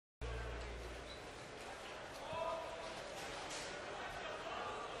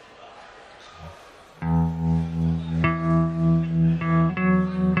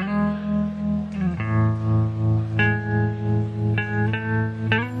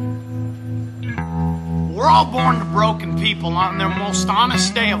all born to broken people on their most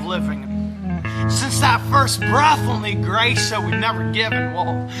honest day of living. Since that first breath, we'll need grace that we've never given.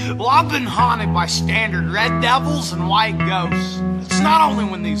 Well, I've been haunted by standard red devils and white ghosts. It's not only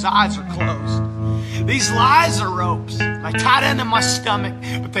when these eyes are closed. These lies are ropes. I tied in my stomach,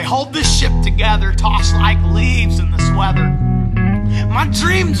 but they hold this ship together, tossed like leaves in this weather. My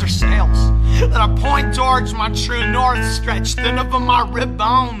dreams are sails that I point towards my true north, stretch thin over my rib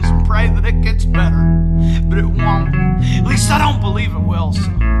bones and pray that it gets better. But it won't. At least I don't believe it will.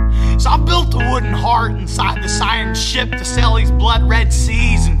 So I built a wooden heart inside this iron ship to sail these blood-red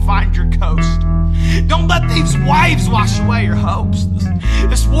seas and find your coast. Don't let these waves wash away your hopes.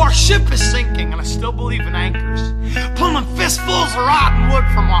 This warship is sinking, and I still believe in anchors. Pulling fistfuls of rotten wood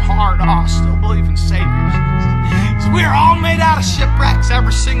from my heart, I still believe in saviors. So we are all made out of shipwrecks,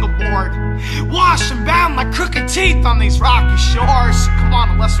 every single board, washed and bound like crooked teeth on these rocky shores. So come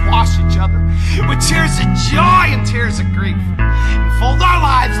on, let's wash each other with tears of joy and tears of grief, and fold our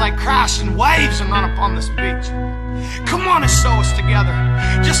lives like crashing waves and run up on this beach. Come on and sew us together,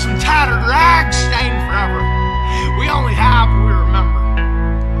 just some tattered rags stained forever. We only have what we remember.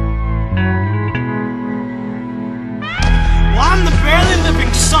 Well, I'm the barely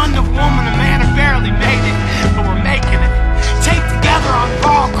living son of woman and man who barely made it, but we're making it. Take together on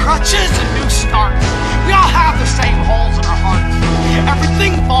borrowed crutches and new starts. We all have the same holes in our hearts.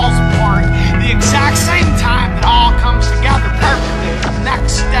 Everything falls apart the exact same time that all comes together perfectly at the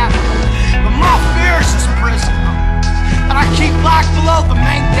next step. But my fear is this prison that I keep black below the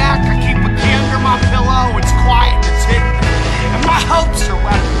main deck. I keep a key under my pillow. It's quiet and it's hidden, and my hopes are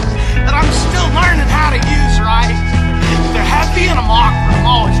wet that I'm still learning how to use right. They're heavy and I'm awkward. I'm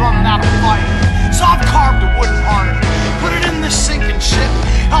always running out of fight. So I've carved a wooden heart, put it in this sinking ship,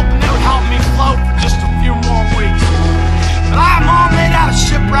 hoping it would help me float for just a few more weeks. But I'm all made out of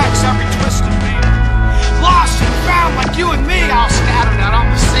shipwrecks, every twist of me. Lost and found like you and me, all scattered out on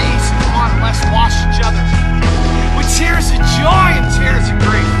the seas. So come on and let's wash each other with tears of joy and tears of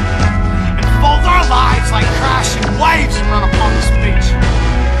grief, and fold our lives like crashing waves and run upon this beach.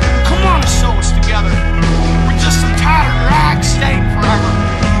 Come on and sew us together. We're just some tattered rags stained forever.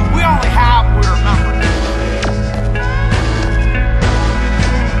 We only have what we remember.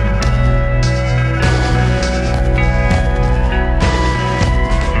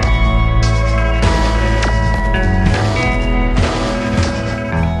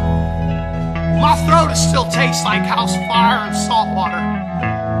 My throat still tastes like house fire and salt water.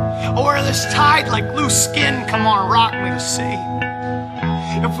 Or this tide like loose skin, come on, rock me to sea.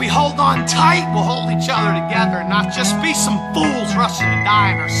 If we hold on tight, we'll hold each other together, and not just be some fools rushing to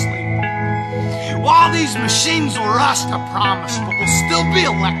die in our sleep. While these machines will rust, I promise, but we'll still be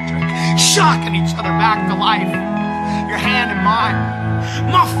electric, shocking each other back to life. Your hand in mine,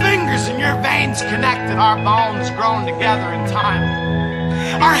 my fingers in your veins connected, our bones grown together in time.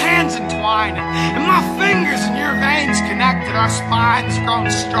 Our hands entwined, and my fingers in your veins connected, our spines grown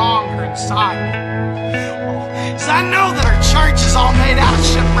stronger inside. So I know that our church is all made out of